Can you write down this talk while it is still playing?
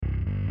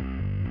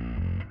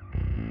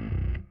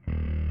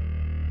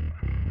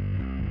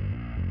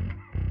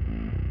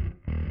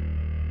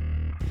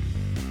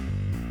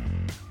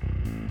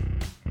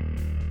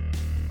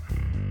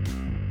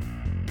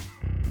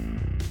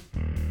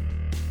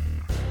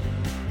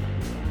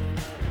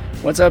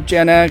What's up,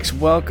 Gen X?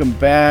 Welcome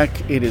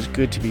back. It is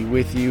good to be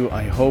with you.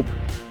 I hope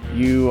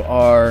you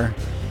are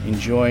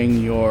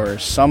enjoying your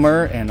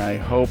summer, and I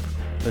hope,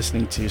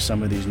 listening to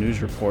some of these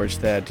news reports,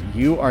 that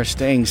you are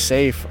staying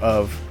safe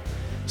of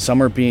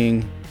summer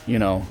being,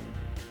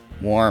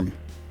 warm.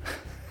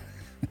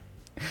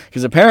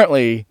 Because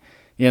apparently,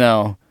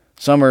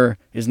 summer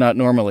is not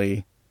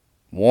normally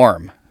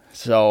warm.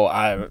 So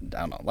I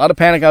don't know, a lot of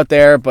panic out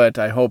there, but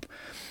I hope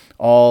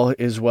all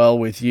is well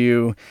with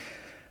you.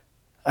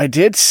 I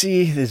did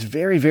see this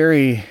very,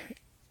 very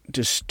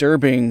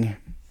disturbing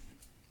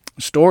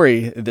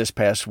story this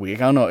past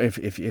week. I don't know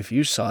if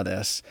you saw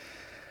this,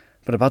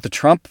 but about the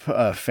Trump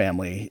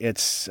family.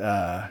 It's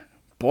I'm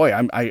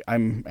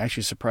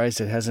actually surprised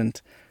it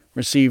hasn't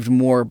received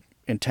more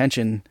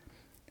attention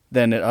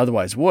than it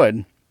otherwise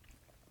would.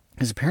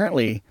 Because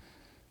apparently,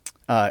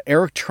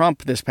 Eric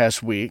Trump this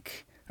past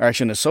week, or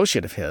actually an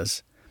associate of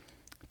his,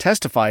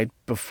 testified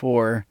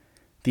before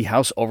the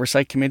House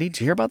Oversight Committee.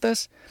 Did you hear about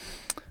this?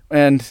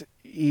 And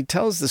he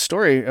tells the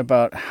story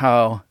about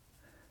how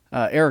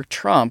Eric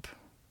Trump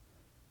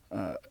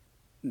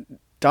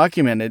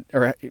documented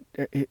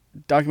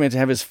to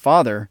have his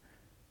father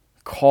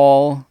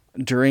call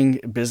during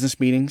business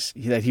meetings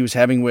that he was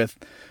having with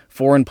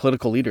foreign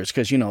political leaders.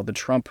 Because, the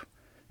Trump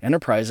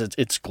enterprise,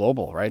 it's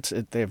global, right?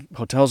 They have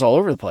hotels all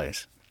over the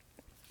place.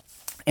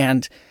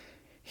 And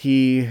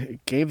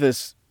he gave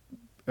this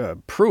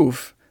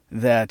proof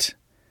that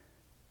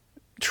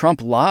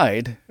Trump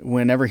lied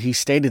whenever he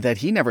stated that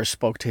he never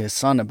spoke to his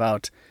son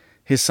about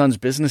his son's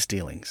business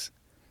dealings.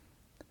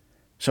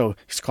 So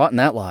he's caught in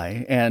that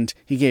lie, and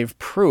he gave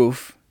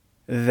proof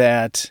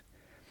that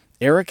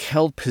Eric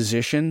held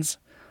positions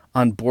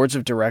on boards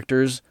of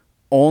directors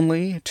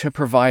only to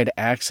provide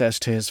access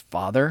to his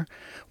father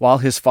while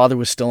his father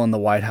was still in the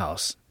White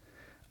House.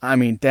 I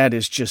mean, that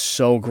is just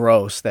so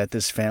gross that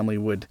this family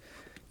would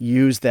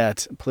use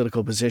that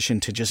political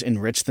position to just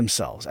enrich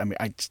themselves. I mean,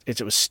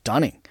 it was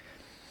stunning.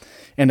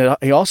 And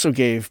he also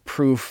gave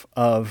proof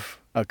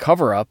of a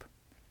cover-up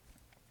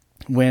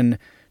when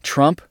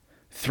Trump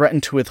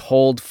threatened to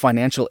withhold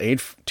financial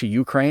aid to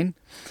Ukraine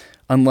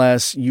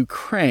unless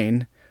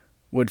Ukraine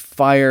would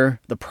fire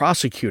the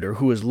prosecutor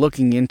who was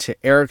looking into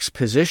Eric's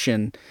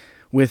position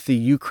with the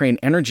Ukraine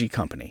energy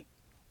company.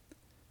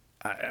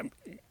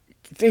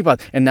 Think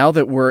about it. And now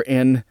that we're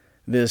in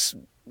this,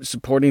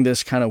 supporting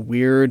this kind of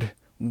weird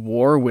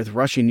war with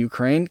Russia and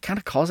Ukraine, kind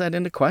of calls that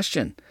into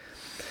question.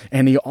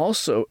 And it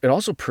also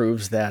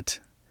proves that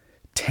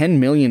 10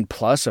 million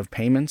plus of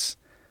payments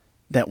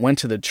that went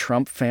to the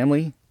Trump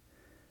family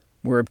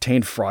were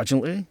obtained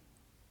fraudulently.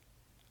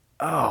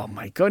 Oh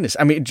my goodness.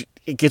 I mean,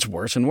 it gets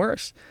worse and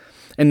worse.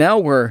 And now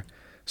we're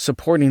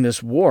supporting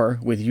this war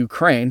with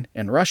Ukraine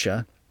and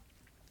Russia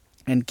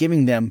and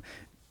giving them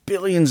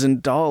billions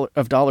of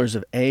dollars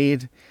of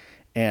aid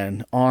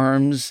and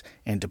arms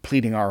and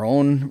depleting our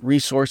own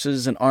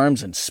resources and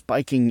arms and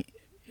spiking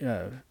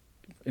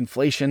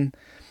inflation.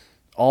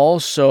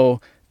 Also,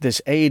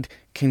 this aid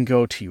can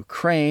go to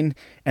Ukraine,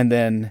 and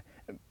then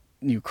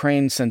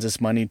Ukraine sends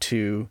this money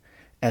to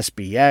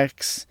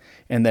SBX,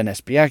 and then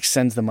SBX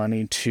sends the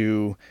money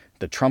to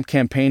the Trump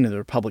campaign and the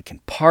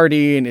Republican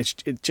Party, and it's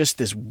just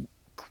this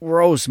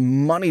gross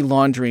money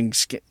laundering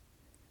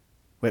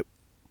Wait,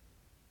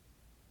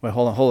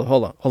 hold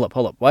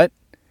up. What?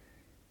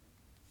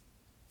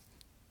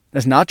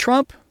 That's not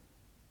Trump?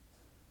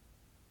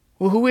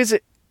 Well, who is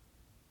it?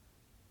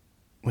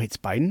 Wait, it's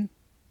Biden?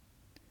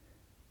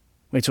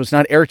 Wait, so it's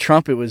not Eric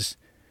Trump, it was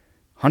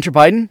Hunter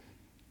Biden?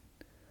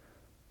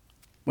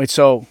 Wait,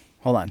 so,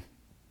 hold on.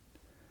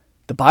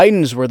 The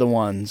Bidens were the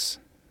ones.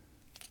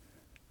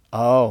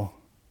 Oh.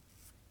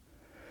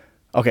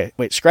 Okay,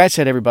 wait, scratch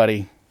that,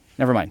 everybody.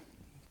 Never mind.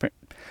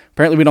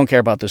 Apparently we don't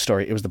care about this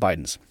story. It was the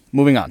Bidens.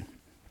 Moving on.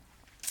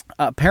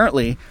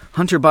 Apparently,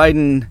 Hunter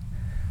Biden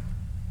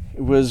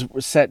was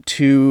set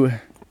to...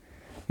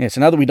 Yeah,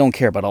 so now that we don't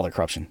care about all the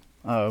corruption,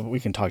 we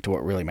can talk to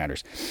what really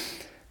matters.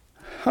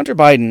 Hunter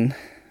Biden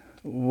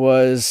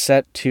was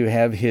set to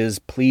have his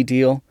plea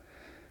deal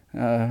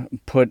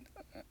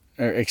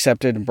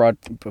accepted and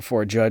brought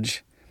before a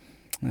judge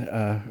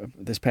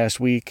this past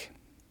week.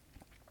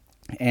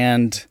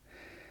 And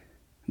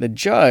the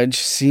judge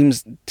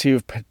seems to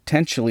have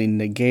potentially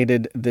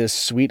negated this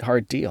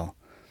sweetheart deal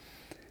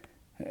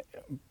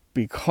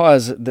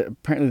because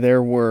apparently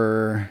there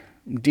were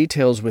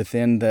details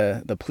within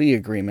the plea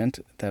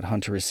agreement that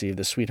Hunter received,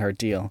 the sweetheart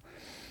deal,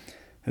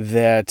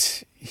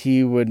 that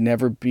he would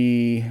never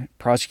be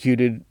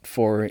prosecuted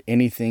for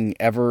anything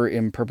ever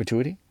in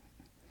perpetuity.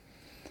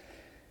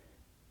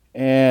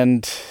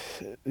 And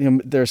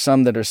there are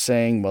some that are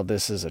saying, well,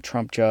 this is a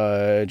Trump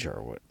judge,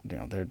 or what,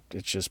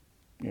 it's just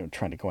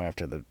trying to go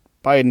after the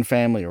Biden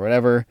family or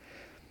whatever.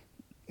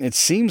 It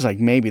seems like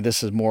maybe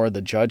this is more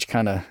the judge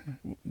kind of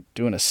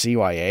doing a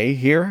CYA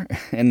here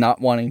and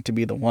not wanting to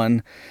be the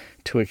one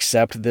to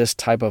accept this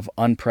type of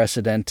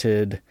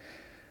unprecedented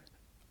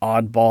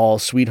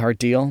oddball sweetheart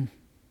deal.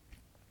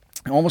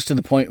 Almost to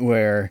the point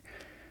where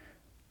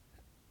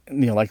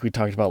like we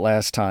talked about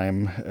last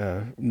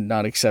time,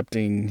 not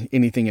accepting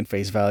anything in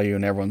face value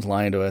and everyone's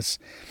lying to us.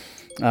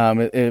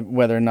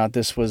 Whether or not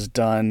this was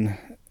done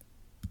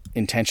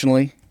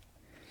intentionally.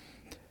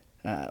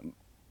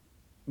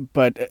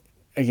 But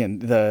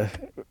again,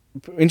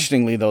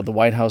 interestingly, though, the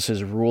White House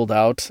has ruled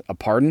out a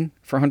pardon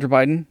for Hunter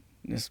Biden,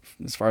 as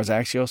far as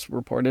Axios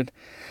reported.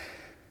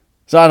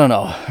 So I don't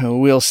know.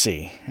 We'll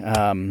see.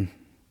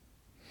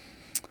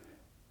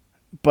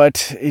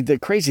 But the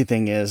crazy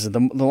thing is, the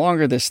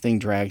longer this thing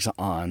drags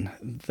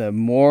on, the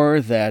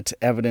more that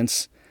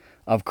evidence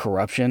of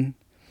corruption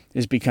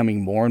is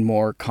becoming more and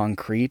more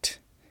concrete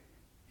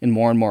and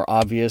more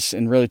obvious,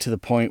 and really to the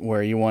point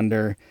where you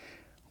wonder,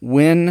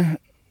 when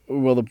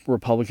will the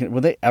Republicans,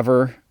 will they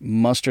ever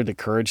muster the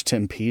courage to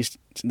impeach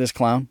this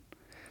clown?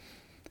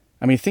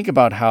 I mean, think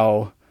about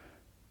how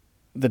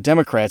the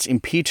Democrats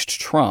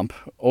impeached Trump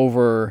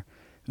over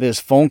this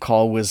phone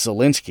call with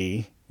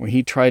Zelensky, where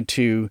he tried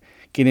to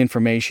get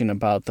information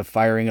about the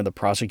firing of the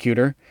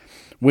prosecutor,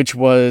 which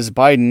was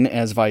Biden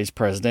as vice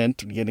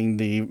president, getting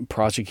the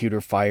prosecutor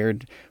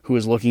fired who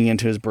was looking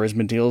into his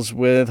Burisma deals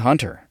with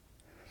Hunter.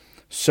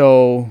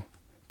 So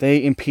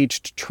they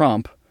impeached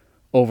Trump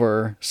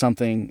over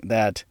something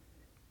that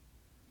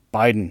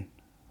Biden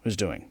was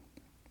doing.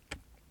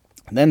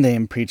 And then they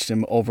impeached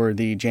him over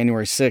the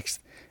January 6th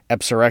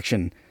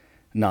insurrection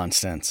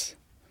nonsense.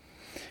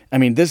 I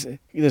mean, the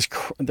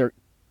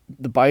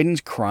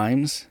Biden's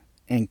crimes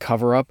and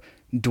cover-up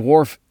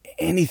dwarf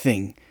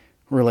anything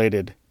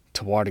related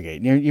to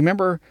Watergate. You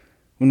remember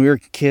when we were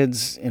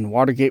kids and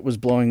Watergate was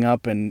blowing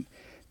up, and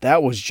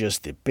that was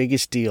just the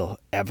biggest deal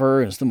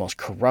ever. It was the most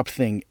corrupt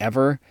thing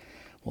ever.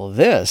 Well,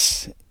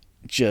 this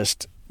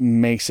just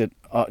makes it,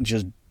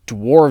 just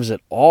dwarves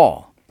it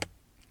all.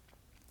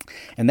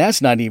 And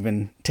that's not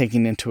even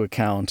taking into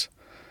account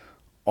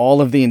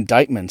all of the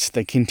indictments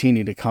that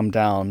continue to come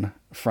down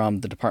from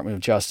the Department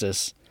of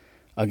Justice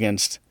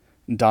against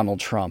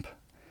Donald Trump.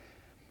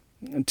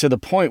 To the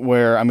point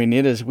where, I mean,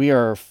 we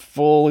are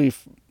fully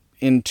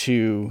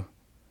into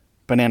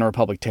Banana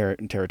Republic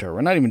territory.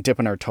 We're not even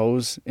dipping our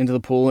toes into the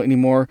pool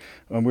anymore.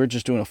 We're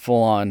just doing a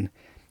full-on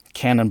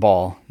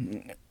cannonball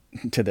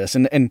to this.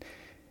 And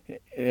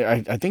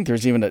I think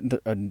there's even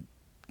a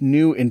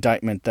new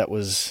indictment that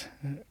was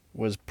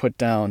put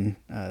down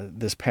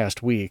this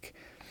past week.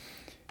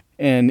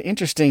 And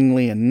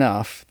interestingly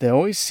enough, that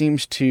always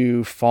seems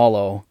to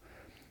follow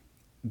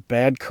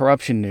bad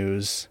corruption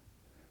news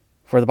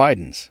for the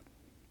Bidens.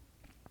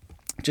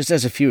 Just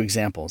as a few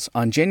examples,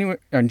 on June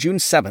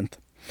 7th,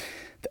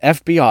 the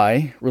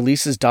FBI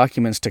releases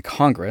documents to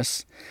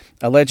Congress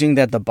alleging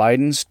that the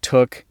Bidens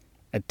took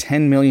a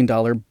 $10 million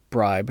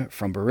bribe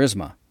from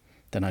Burisma.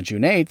 Then on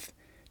June 8th,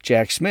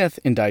 Jack Smith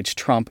indicts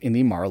Trump in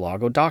the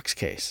Mar-a-Lago docs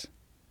case.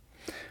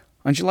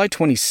 On July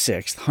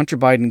 26th, Hunter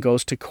Biden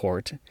goes to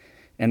court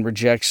and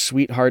rejects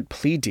sweetheart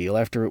plea deal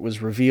after it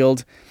was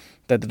revealed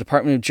that the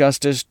Department of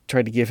Justice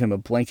tried to give him a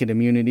blanket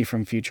immunity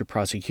from future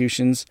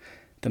prosecutions.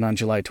 Then on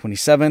July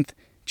 27th,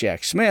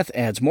 Jack Smith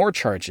adds more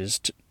charges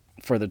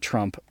for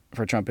Trump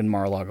in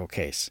Mar-a-Lago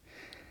case.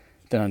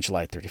 Then on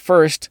July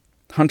 31st,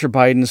 Hunter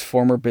Biden's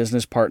former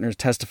business partners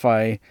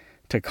testify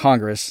to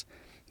Congress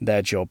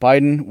that Joe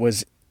Biden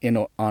was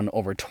on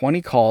over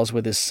 20 calls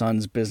with his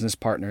son's business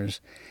partners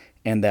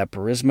and that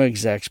Burisma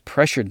execs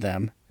pressured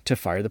them to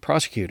fire the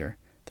prosecutor.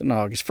 Then on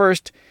August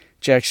 1st,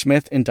 Jack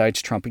Smith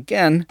indicts Trump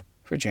again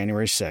for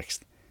January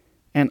 6th.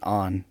 And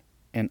on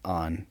and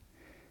on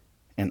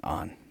and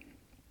on.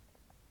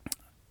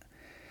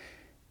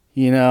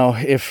 You know,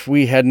 if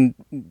we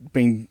hadn't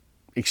been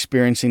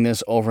experiencing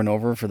this over and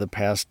over for the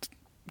past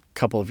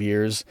couple of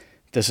years,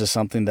 this is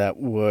something that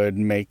would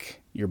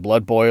make your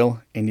blood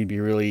boil and you'd be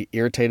really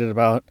irritated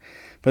about.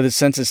 But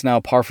since it's now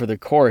par for the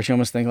course, you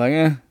almost think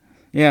like,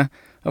 yeah,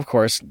 of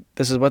course,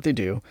 this is what they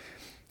do.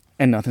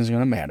 And nothing's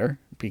going to matter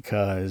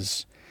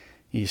because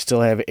you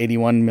still have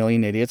 81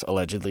 million idiots,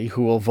 allegedly,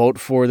 who will vote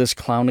for this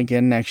clown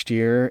again next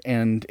year,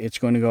 and it's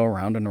going to go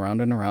around and around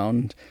and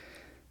around.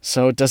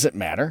 So does it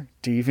matter?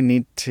 Do you even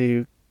need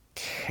to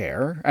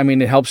care? I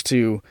mean, it helps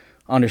to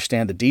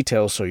understand the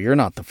details so you're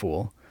not the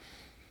fool.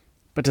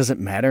 But does it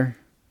matter?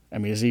 I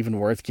mean, is it even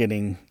worth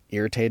getting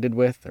irritated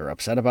with or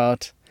upset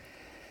about?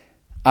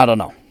 I don't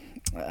know.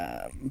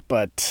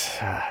 But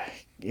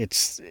it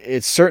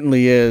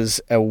certainly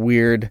is a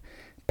weird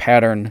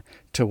pattern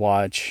to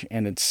watch,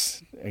 and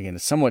it's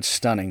somewhat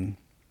stunning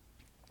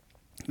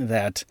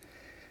that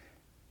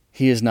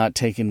he has not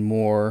taken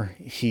more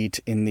heat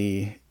in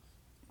the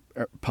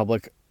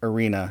public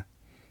arena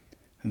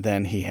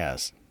than he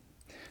has.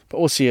 But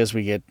we'll see as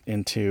we get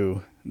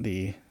into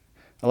the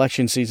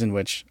election season,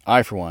 which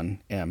I, for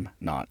one, am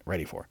not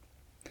ready for.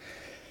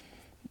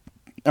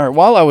 All right,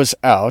 while I was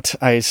out,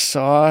 I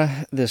saw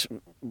this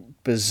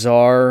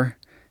bizarre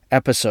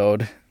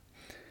episode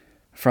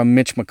from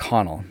Mitch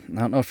McConnell.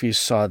 I don't know if you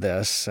saw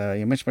this.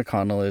 Mitch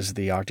McConnell is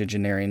the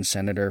octogenarian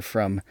senator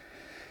from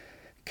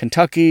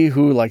Kentucky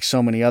who, like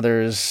so many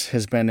others,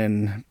 has been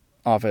in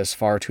office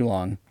far too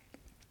long.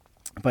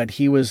 But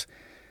he was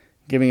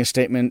giving a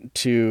statement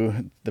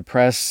to the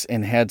press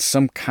and had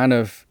some kind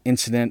of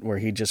incident where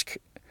he just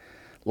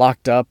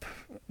locked up.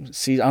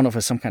 I don't know if it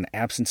was some kind of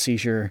absence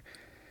seizure,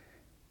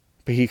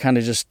 but he kind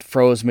of just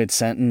froze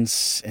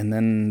mid-sentence, and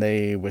then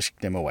they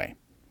whisked him away.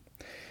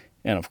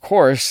 And of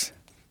course,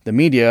 the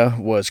media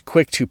was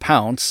quick to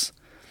pounce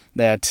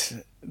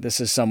that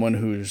this is someone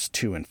who's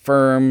too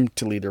infirm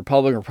to lead the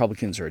Republic.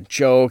 Republicans are a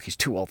joke. He's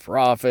too old for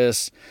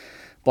office.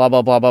 Blah,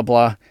 blah, blah, blah,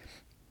 blah.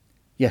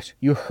 Yes,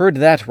 you heard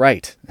that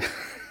right.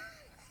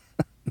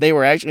 They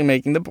were actually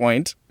making the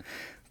point,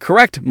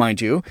 correct,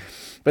 mind you,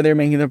 but they're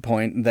making the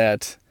point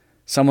that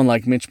someone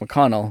like Mitch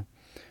McConnell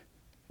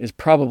is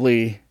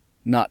probably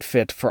not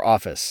fit for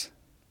office.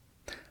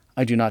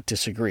 I do not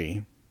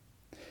disagree.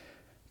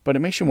 But it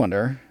makes you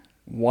wonder,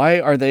 why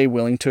are they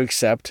willing to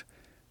accept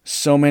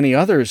so many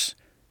others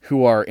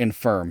who are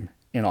infirm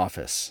in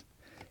office?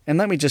 And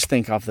let me just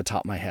think off the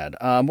top of my head.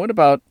 What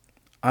about,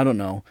 I don't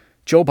know,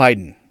 Joe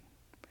Biden?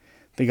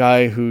 The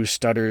guy who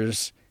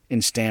stutters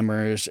and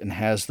stammers and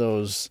has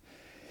those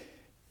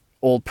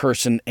old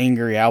person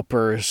angry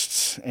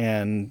outbursts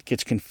and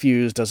gets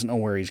confused, doesn't know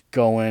where he's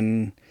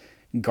going,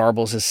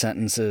 garbles his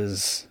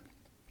sentences.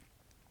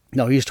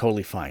 No, he's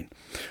totally fine.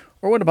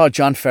 Or what about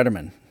John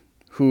Fetterman,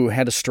 who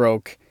had a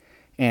stroke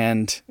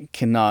and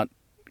cannot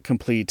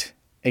complete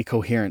a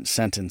coherent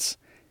sentence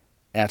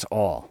at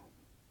all?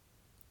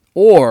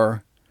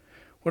 Or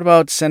what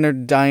about Senator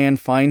Dianne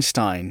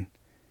Feinstein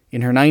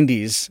in her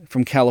 90s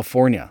from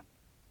California?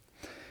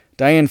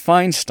 Dianne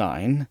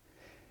Feinstein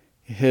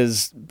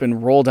has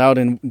been rolled out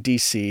in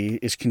D.C.,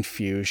 is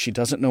confused. She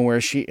doesn't know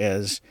where she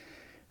is.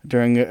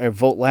 During a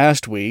vote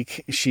last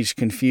week, she's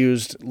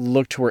confused,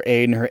 looked to her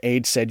aide, and her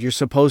aide said, "You're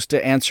supposed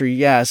to answer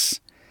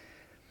yes."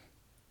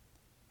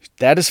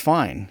 That is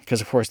fine, because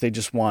of course they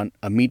just want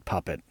a meat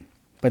puppet.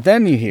 But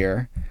then you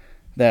hear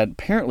that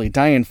apparently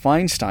Dianne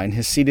Feinstein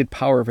has ceded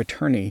power of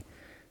attorney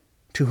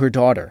to her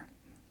daughter.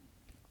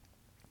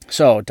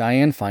 So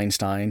Dianne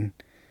Feinstein,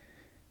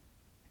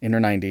 in her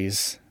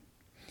 90s,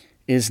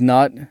 is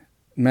not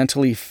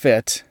mentally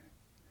fit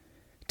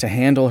to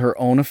handle her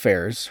own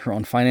affairs, her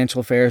own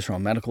financial affairs, her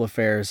own medical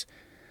affairs.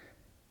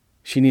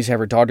 She needs to have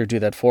her daughter do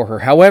that for her.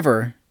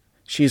 However,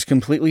 she is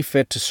completely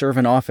fit to serve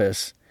in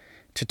office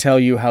to tell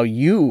you how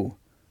you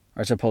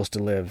are supposed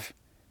to live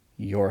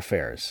your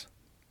affairs.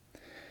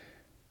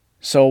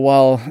 So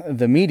while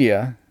the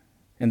media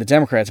and the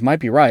Democrats might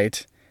be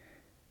right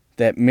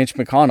that Mitch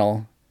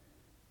McConnell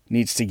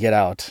needs to get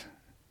out,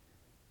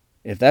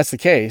 if that's the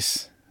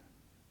case,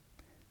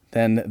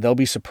 then they'll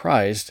be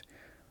surprised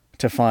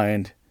to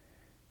find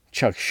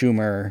Chuck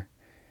Schumer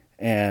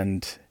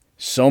and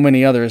so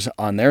many others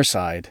on their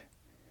side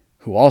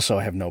who also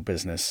have no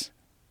business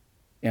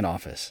in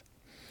office.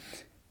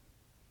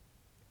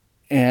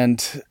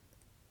 And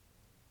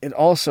you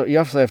also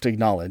have to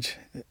acknowledge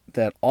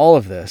that all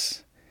of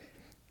this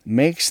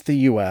makes the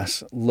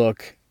U.S.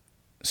 look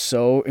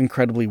so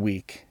incredibly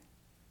weak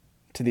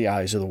to the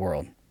eyes of the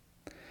world.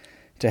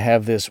 To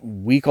have this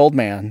weak old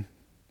man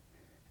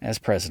as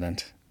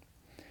president,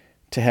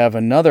 to have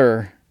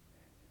another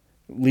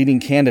leading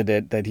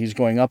candidate that he's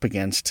going up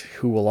against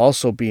who will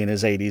also be in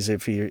his 80s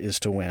if he is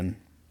to win,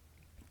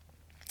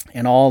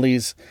 and all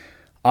these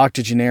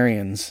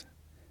octogenarians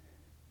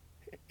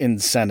in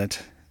the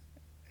Senate,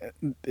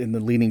 in the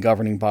leading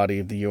governing body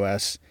of the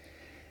U.S.,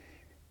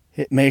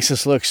 it makes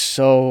us look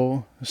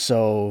so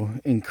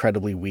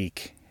incredibly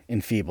weak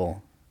and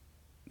feeble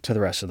to the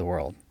rest of the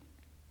world.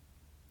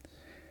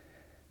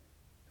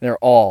 They're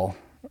all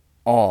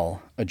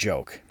a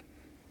joke.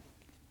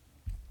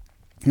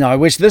 Now, I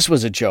wish this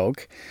was a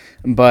joke,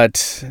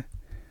 but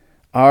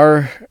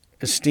our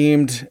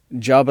esteemed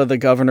Jabba the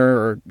Governor,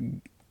 or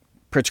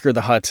Pritzker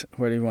the Hutt,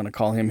 whatever you want to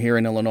call him, here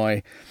in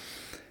Illinois,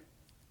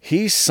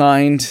 he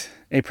signed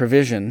a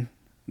provision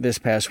this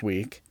past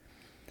week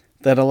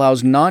that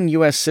allows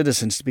non-U.S.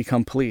 citizens to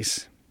become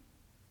police.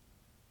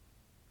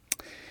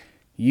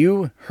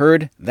 You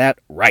heard that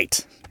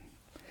right.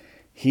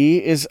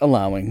 He is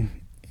allowing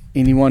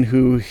anyone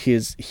who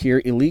is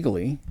here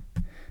illegally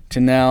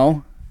to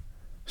now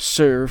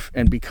serve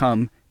and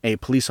become a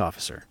police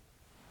officer.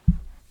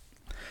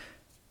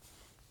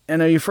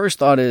 And your first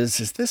thought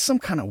is this some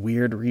kind of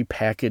weird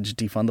repackaged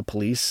defund the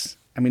police?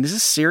 I mean, is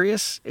this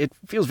serious? It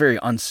feels very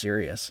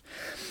unserious.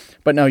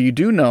 But now you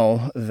do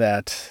know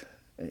that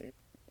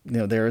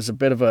there is a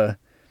bit of a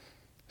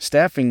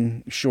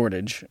staffing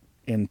shortage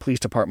in police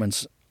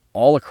departments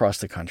all across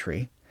the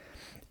country,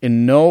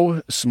 in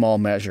no small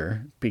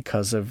measure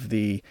because of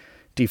the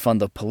defund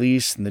the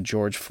police and the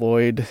George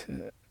Floyd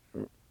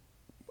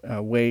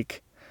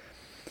wake,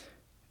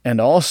 and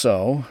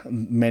also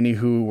many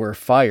who were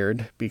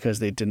fired because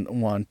they didn't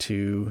want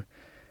to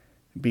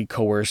be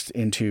coerced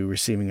into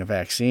receiving a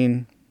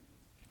vaccine.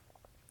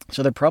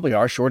 So there probably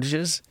are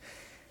shortages.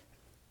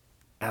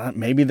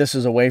 Maybe this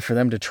is a way for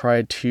them to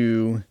try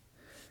to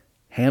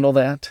handle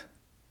that.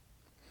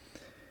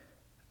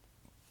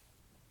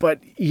 But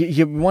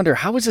you wonder,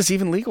 how is this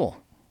even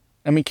legal?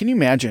 I mean, can you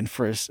imagine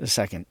for a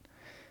second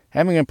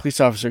having a police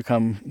officer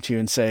come to you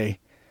and say,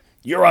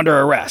 "You're under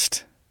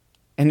arrest,"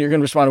 And you're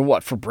going to respond to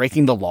what? For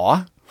breaking the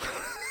law?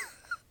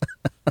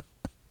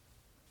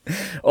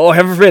 Oh,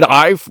 heaven forbid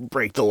I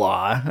break the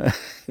law.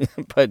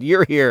 But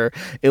you're here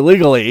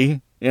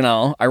illegally,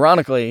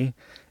 ironically,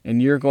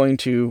 and you're going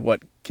to,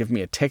 give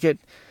me a ticket?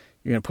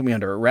 You're going to put me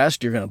under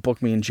arrest? You're going to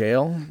book me in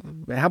jail?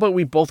 How about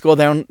we both go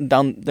down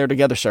there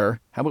together, sir?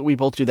 How about we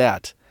both do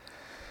that?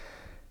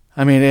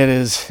 I mean, it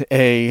is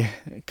a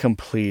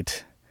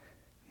complete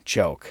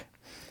joke.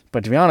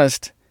 But to be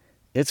honest,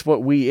 it's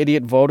what we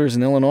idiot voters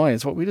in Illinois,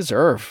 it's what we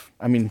deserve.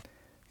 I mean,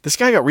 this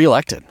guy got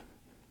reelected.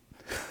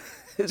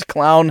 This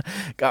clown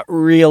got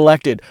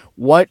reelected.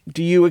 What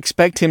do you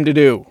expect him to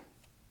do?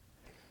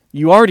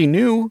 You already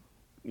knew.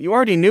 You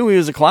already knew he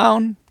was a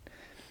clown.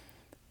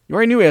 You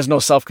already knew he has no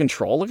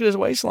self-control. Look at his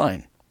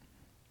waistline.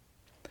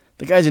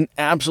 The guy's an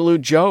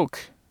absolute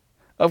joke.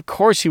 Of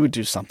course he would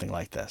do something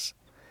like this.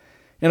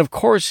 And of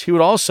course he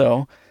would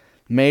also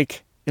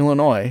make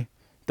Illinois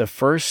the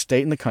first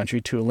state in the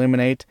country to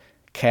eliminate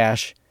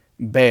cash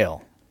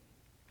bail.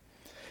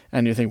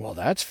 And you think, well,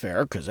 that's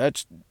fair because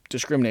that's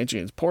discrimination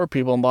against poor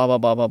people and blah, blah,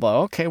 blah, blah, blah.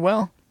 Okay,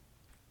 well,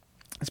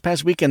 this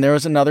past weekend there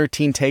was another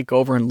teen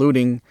takeover and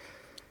looting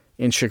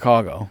in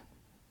Chicago.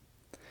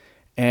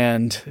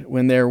 And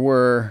when there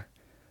were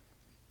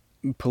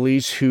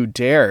police who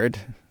dared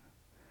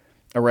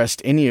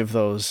arrest any of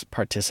those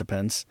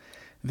participants,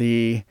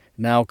 the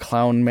now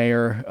clown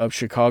mayor of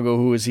Chicago,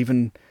 who is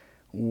even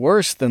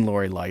worse than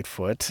Lori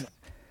Lightfoot,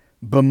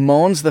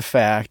 bemoans the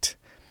fact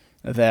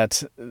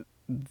that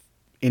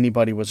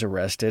anybody was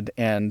arrested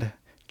and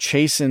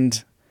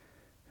chastened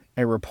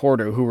a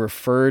reporter who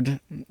referred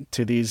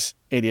to these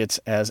idiots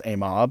as a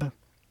mob.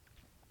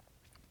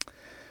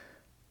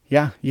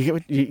 Yeah, you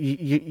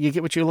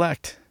get what you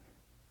elect.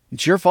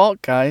 It's your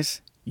fault,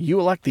 guys. You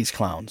elect these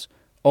clowns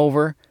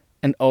over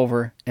and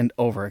over and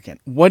over again.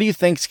 What do you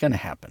think's going to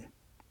happen?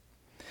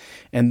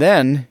 And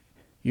then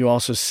you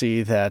also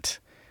see that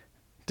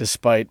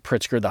despite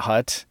Pritzker the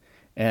Hut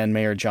and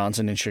Mayor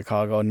Johnson in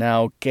Chicago,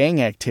 now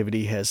gang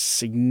activity has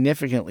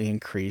significantly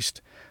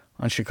increased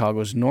on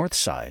Chicago's north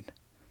side.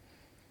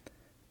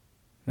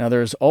 Now,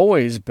 there's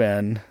always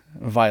been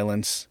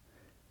violence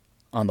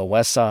on the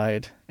west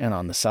side and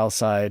on the south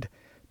side,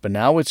 but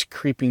now it's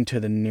creeping to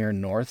the near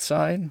north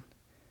side,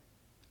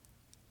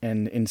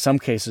 and in some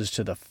cases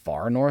to the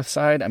far north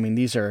side. I mean,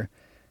 these are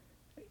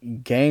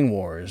gang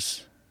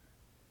wars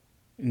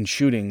and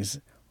shootings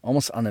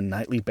almost on a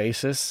nightly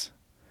basis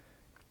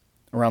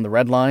around the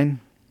red line.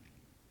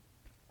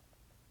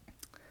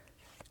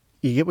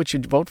 You get what you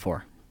vote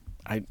for.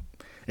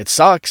 It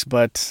sucks,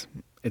 but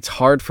it's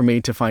hard for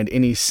me to find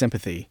any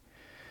sympathy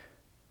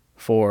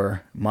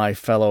for my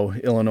fellow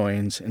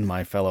Illinoisans and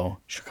my fellow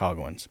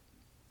Chicagoans.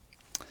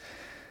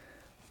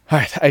 All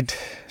right,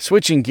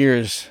 switching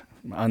gears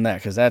on that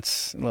because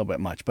that's a little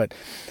bit much, but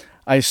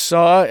I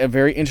saw a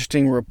very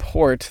interesting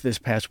report this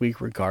past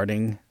week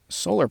regarding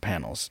solar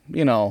panels.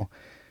 You know,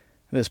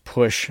 this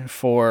push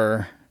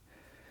for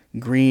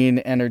green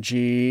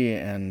energy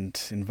and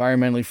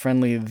environmentally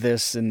friendly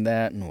this and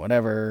that and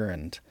whatever,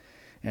 and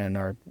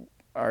our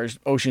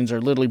oceans are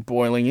literally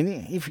boiling.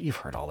 And you've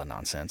heard all the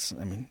nonsense.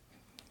 I mean,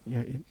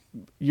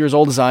 you're as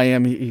old as I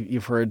am.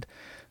 You've heard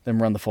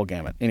them run the full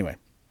gamut. Anyway,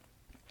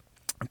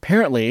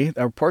 apparently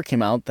a report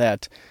came out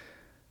that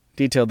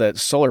detailed that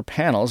solar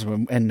panels,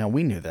 and now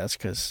we knew this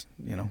because,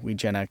 we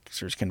Gen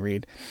Xers can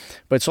read,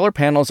 but solar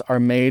panels are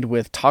made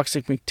with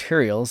toxic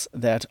materials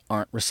that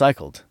aren't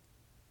recycled.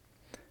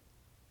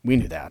 We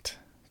knew that,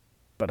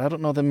 but I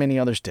don't know that many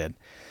others did.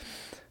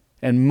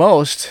 And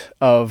most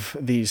of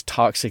these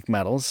toxic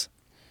metals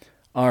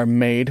are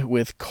made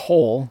with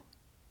coal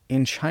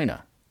in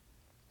China.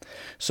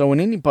 So when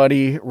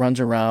anybody runs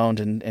around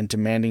and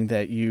demanding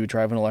that you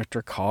drive an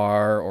electric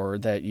car or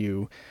that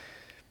you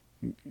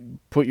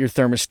put your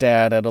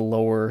thermostat at a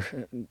lower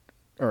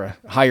or a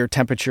higher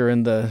temperature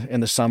in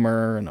the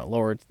summer and a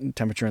lower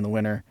temperature in the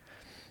winter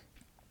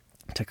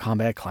to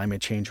combat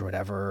climate change or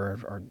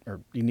whatever,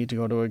 or you need to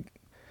go to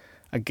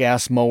a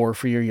gas mower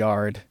for your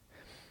yard,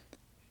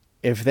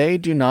 if they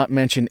do not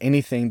mention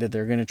anything that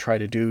they're going to try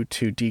to do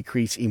to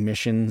decrease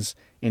emissions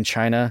in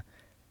China,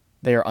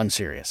 they are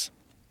unserious.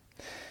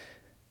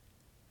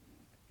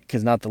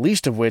 Because not the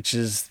least of which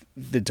is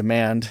the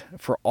demand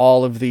for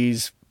all of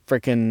these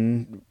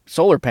frickin'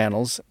 solar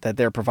panels that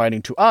they're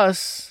providing to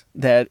us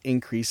that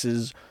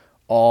increases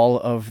all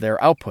of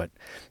their output.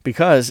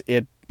 Because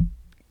it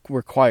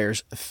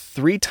requires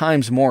 3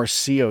 times more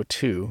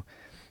CO2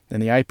 than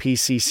the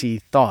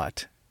IPCC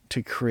thought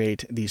to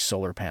create these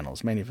solar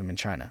panels, many of them in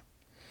China.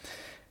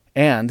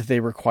 And they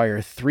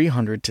require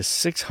 300 to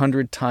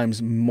 600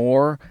 times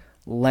more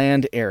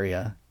land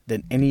area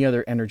than any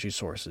other energy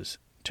sources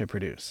to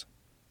produce.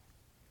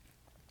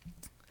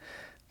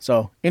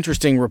 So,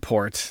 interesting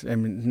report,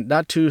 and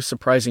not too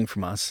surprising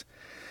from us.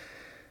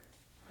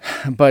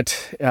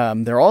 But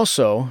they're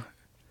also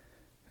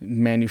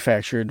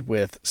manufactured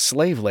with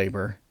slave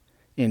labor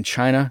in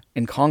China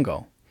and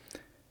Congo.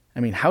 I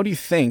mean, how do you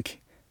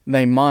think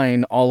they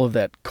mine all of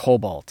that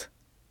cobalt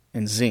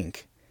and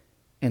zinc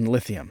and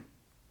lithium?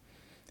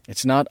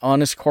 It's not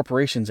honest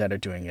corporations that are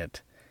doing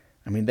it.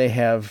 I mean, they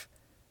have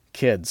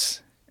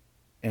kids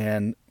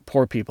and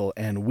poor people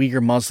and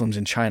Uyghur Muslims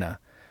in China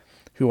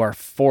who are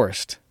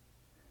forced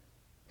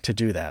to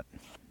do that.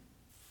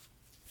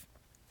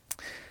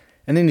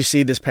 And then you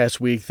see this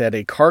past week that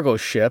a cargo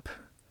ship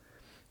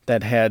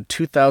that had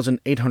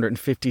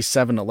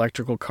 2,857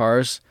 electrical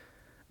cars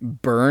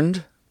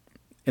burned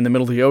in the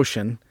middle of the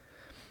ocean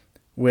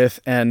with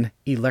an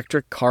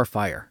electric car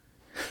fire.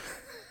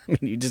 I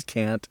mean, you just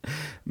can't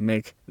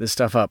make this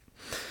stuff up.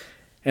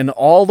 And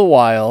all the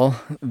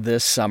while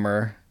this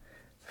summer,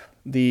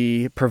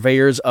 the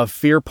purveyors of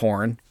fear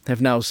porn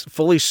have now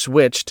fully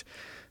switched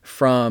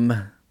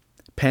from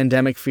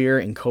pandemic fear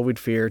and COVID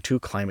fear to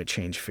climate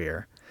change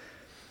fear.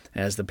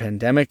 As the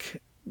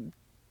pandemic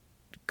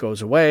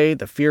goes away,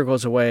 the fear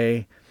goes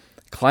away,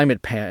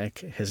 climate panic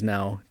has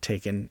now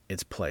taken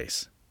its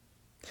place.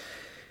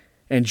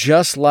 And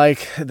just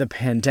like the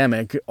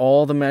pandemic,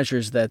 all the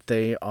measures that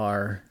they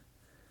are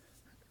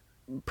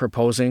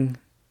proposing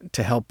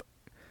to help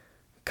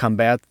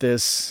combat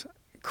this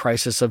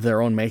crisis of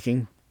their own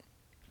making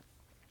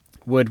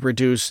would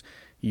reduce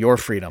your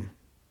freedom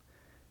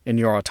and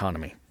your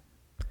autonomy.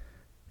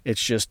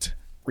 It's just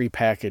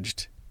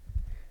repackaged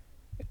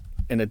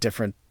in a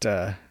different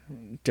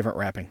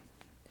wrapping.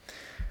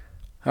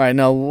 All right,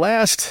 now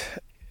last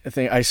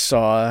thing I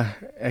saw,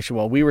 actually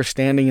while we were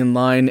standing in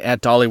line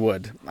at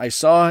Dollywood, I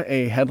saw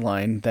a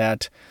headline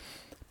that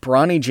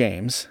Bronny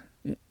James,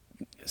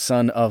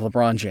 son of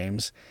LeBron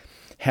James,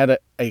 had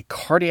a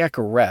cardiac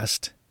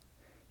arrest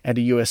at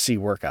a USC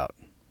workout.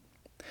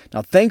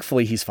 Now,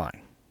 thankfully, he's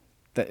fine.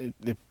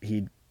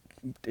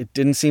 It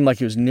didn't seem like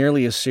he was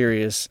nearly as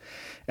serious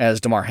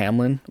as Damar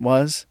Hamlin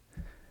was.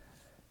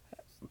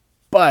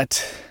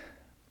 But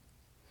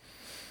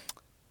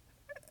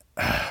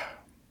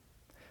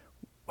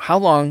how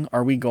long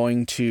are we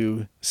going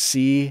to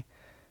see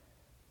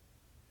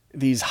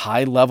these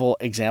high-level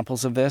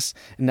examples of this?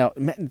 Now,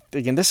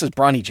 again, this is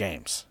Bronny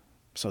James.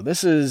 So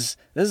this is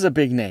a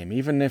big name,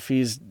 even if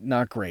he's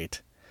not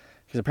great.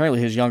 Because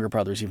apparently his younger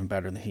brother is even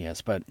better than he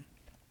is. But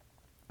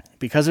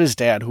because of his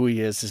dad, who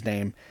he is, his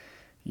name,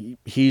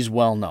 he's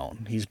well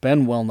known. He's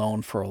been well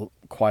known for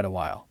quite a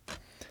while.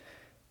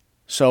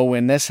 So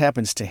when this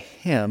happens to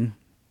him,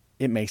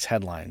 it makes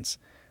headlines.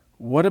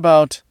 What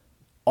about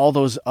all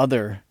those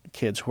other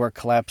kids who are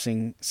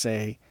collapsing,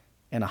 say,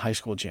 in a high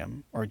school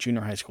gym or a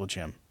junior high school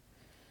gym?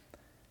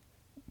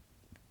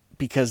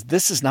 Because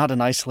this is not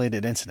an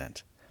isolated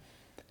incident.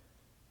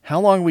 How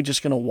long are we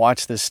just going to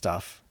watch this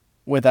stuff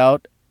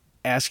without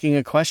asking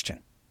a question?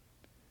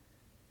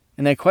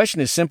 And that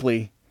question is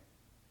simply,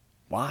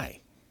 why?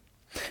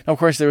 Now, of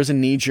course, there was a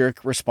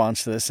knee-jerk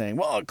response to this saying,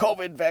 well,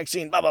 COVID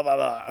vaccine, blah, blah, blah,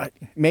 blah.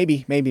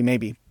 Maybe.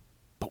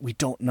 But we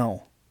don't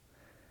know.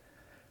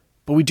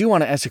 But we do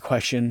want to ask the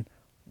question,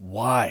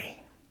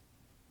 why?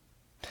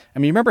 I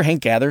mean, remember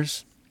Hank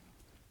Gathers?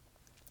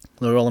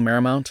 Loyola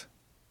Marymount?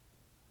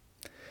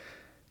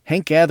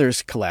 Hank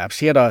Gathers collapsed.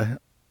 He had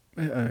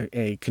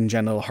a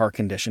congenital heart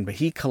condition, but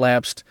he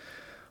collapsed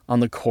on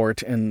the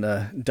court in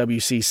the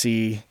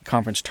WCC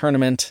conference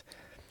tournament,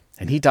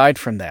 and he died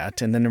from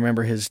that. And then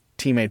remember his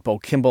teammate Bo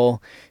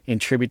Kimball, in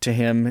tribute to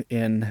him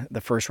in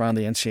the first round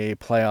of the NCAA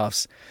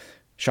playoffs,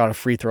 shot a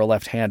free throw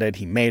left-handed.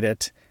 He made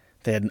it.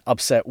 They had an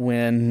upset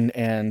win,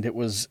 and it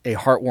was a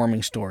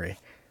heartwarming story.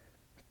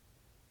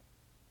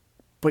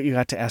 But you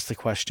got to ask the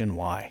question,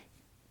 why?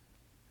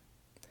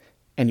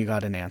 And you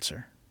got an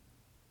answer.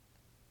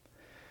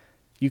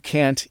 You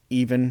can't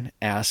even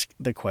ask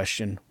the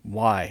question,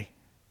 why,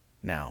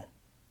 now?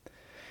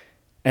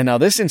 And now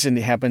this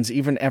incident happens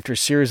even after a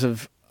series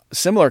of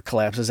similar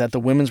collapses at the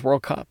Women's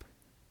World Cup.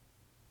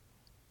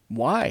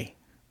 Why?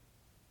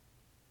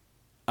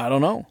 I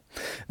don't know.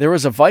 There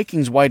was a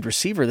Vikings wide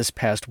receiver this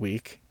past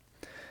week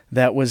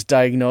that was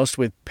diagnosed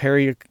with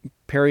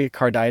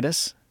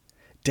pericarditis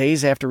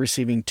days after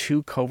receiving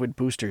 2 COVID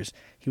boosters.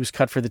 He was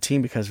cut for the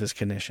team because of his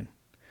condition.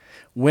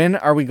 When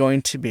are we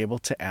going to be able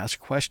to ask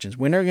questions?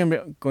 When are we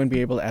going to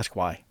be able to ask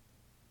why?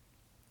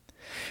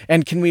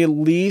 And can we at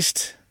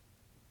least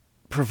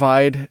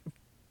provide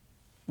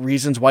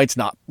reasons why it's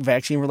not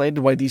vaccine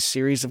related, why these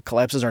series of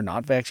collapses are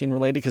not vaccine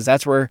related? Because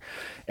that's where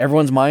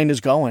everyone's mind is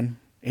going.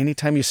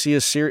 Anytime you see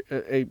a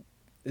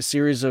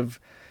series of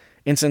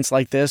incidents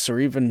like this, or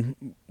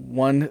even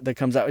one that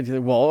comes out,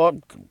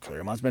 well,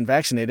 Claremont's been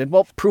vaccinated.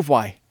 Well, prove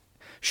why.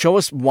 Show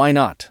us why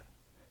not.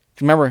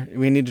 Remember,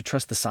 we need to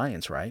trust the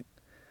science, right?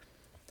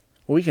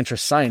 Well, we can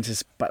trust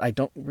scientists, but I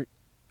don't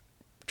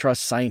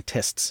trust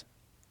scientists.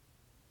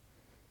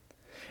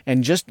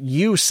 And just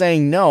you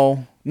saying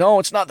no,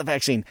 it's not the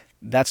vaccine,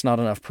 that's not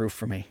enough proof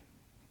for me.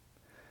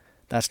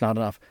 That's not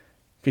enough.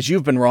 Because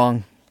you've been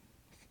wrong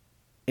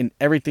in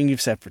everything you've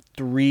said for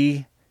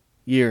 3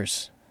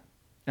 years.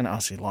 And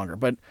I'll say longer,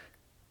 but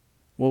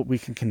we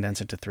can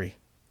condense it to 3.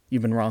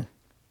 You've been wrong.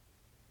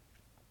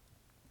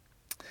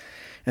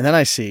 And then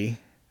I see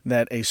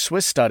that a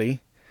Swiss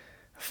study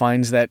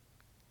finds that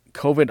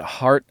COVID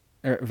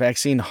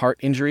vaccine heart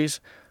injuries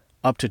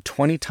up to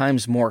 20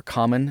 times more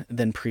common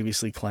than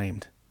previously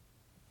claimed.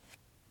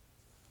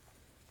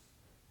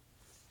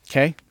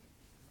 Okay?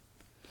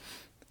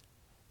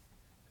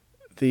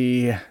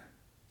 The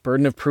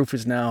burden of proof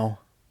is now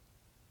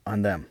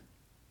on them.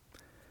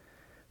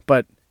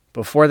 But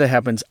before that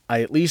happens,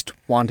 I at least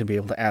want to be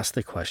able to ask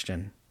the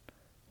question,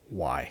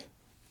 why?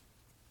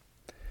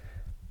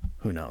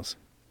 Who knows?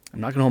 I'm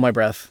not going to hold my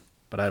breath,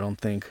 but I don't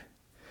think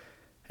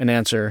an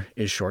answer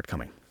is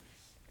shortcoming.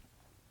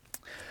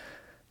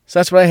 So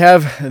that's what I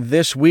have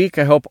this week.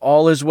 I hope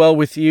all is well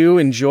with you.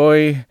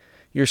 Enjoy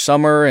your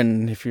summer,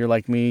 and if you're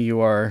like me,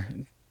 you are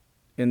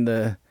in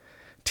the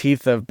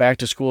teeth of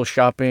back-to-school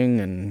shopping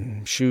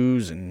and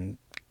shoes and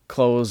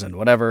clothes and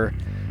whatever.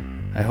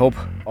 I hope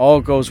all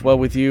goes well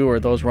with you or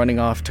those running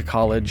off to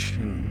college,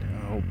 and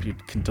I hope you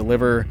can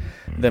deliver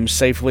them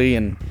safely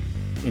and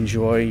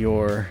enjoy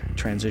your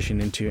transition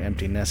into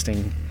empty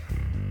nesting.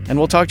 And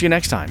we'll talk to you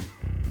next time.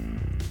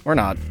 Or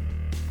not.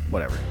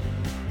 Whatever.